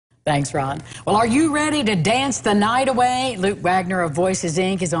Thanks, Ron. Well, are you ready to dance the night away? Luke Wagner of Voices,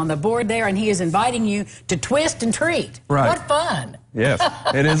 Inc. is on the board there, and he is inviting you to twist and treat. Right. What fun. Yes,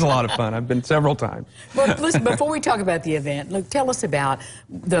 it is a lot of fun. I've been several times. Well, listen, before we talk about the event, Luke, tell us about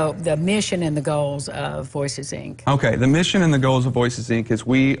the mission and the goals of Voices, Inc. Okay, the mission and the goals of Voices, Inc. is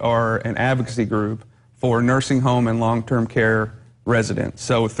we are an advocacy group for nursing home and long-term care residents.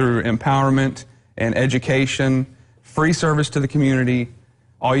 So through empowerment and education, free service to the community,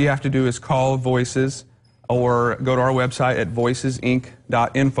 all you have to do is call Voices or go to our website at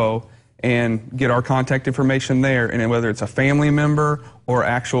voicesinc.info and get our contact information there. And whether it's a family member or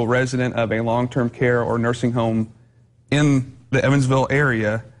actual resident of a long-term care or nursing home in the Evansville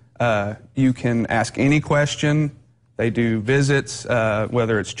area, you can ask any question. They do visits,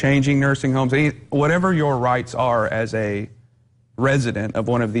 whether it's changing nursing homes, whatever your rights are as a resident of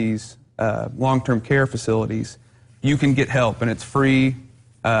one of these long-term care facilities, you can get help, and it's free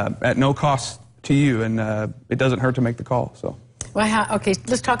at no cost to you, and it doesn't hurt to make the call. So. Well, okay,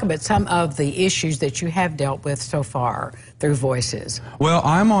 let's talk about some of the issues that you have dealt with so far through Voices. Well,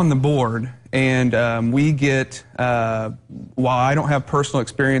 I'm on the board, and we get, while I don't have personal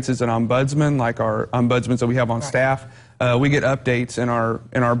experience as an ombudsman, like our ombudsmans that we have on staff, we get updates in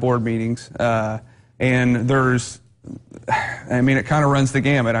our board meetings, and there's, I mean, it kind of runs the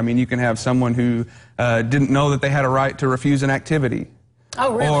gamut. I mean, you can have someone who didn't know that they had a right to refuse an activity.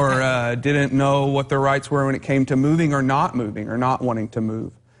 Oh, really? Or didn't know what their rights were when it came to moving or not wanting to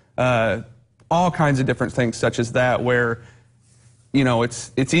move. All kinds of different things such as that, where, you know,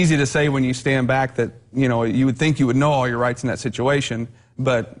 it's easy to say when you stand back that, you know, you would think you would know all your rights in that situation,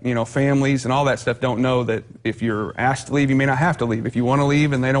 but, you know, families and all that stuff don't know that if you're asked to leave, you may not have to leave. If you want to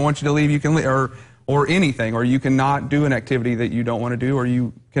leave and they don't want you to leave, you can leave, or anything, or you cannot do an activity that you don't want to do, or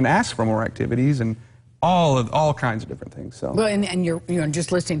you can ask for more activities, and all kinds of different things. So. Well, and you're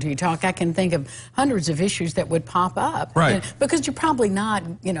just listening to you talk, I can think of hundreds of issues that would pop up. Right. Because you're probably not,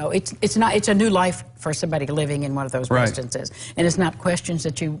 you know, it's a new life for somebody living in one of those residences, and it's not questions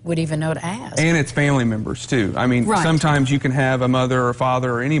that you would even know to ask. And it's family members too. I mean, sometimes you can have a mother or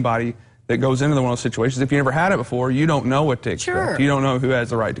father or anybody that goes into one of those situations. If you never had it before, you don't know what to expect. Sure. You don't know who has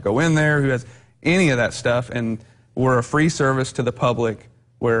the right to go in there, who has any of that stuff, and we're a free service to the public,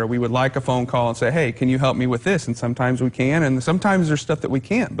 where we would like a phone call and say, hey, can you help me with this? And sometimes we can, and sometimes there's stuff that we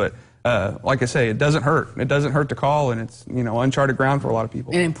can't. But like I say, it doesn't hurt. It doesn't hurt to call, and it's, you know, uncharted ground for a lot of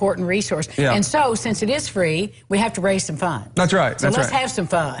people. An important resource. Yeah. And so, since it is free, we have to raise some funds. That's right. So let's have some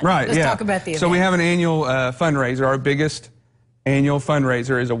fun. Right. Let's talk about the event. So we have an annual fundraiser. Our biggest annual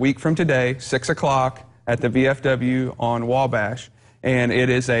fundraiser is a week from today, 6 o'clock at the VFW on Wabash, and it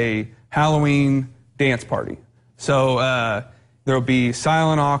is a Halloween dance party. So there'll be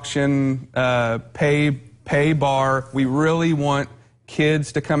silent auction, pay bar. We really want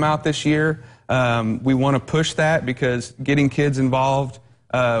kids to come out this year. We want to push that because getting kids involved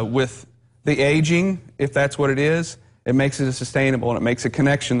with the aging, if that's what it is, it makes it sustainable, and it makes a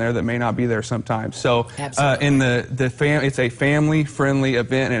connection there that may not be there sometimes. So it's a family-friendly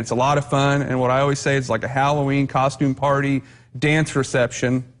event, and it's a lot of fun. And what I always say is like a Halloween costume party, dance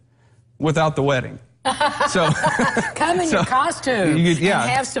reception without the wedding. So come in your costume and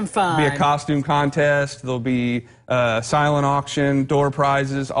have some fun. There'll be a costume contest. There'll be silent auction, door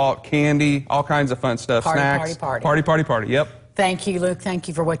prizes, candy, all kinds of fun stuff. Snacks. Party. Yep. Thank you, Luke. Thank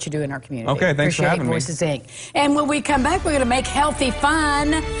you for what you do in our community. Okay, thanks for having me. Voices, Inc. And when we come back, we're going to make healthy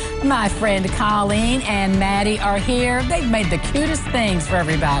fun. My friend Colleen and Maddie are here. They've made the cutest things for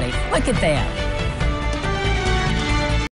everybody. Look at them.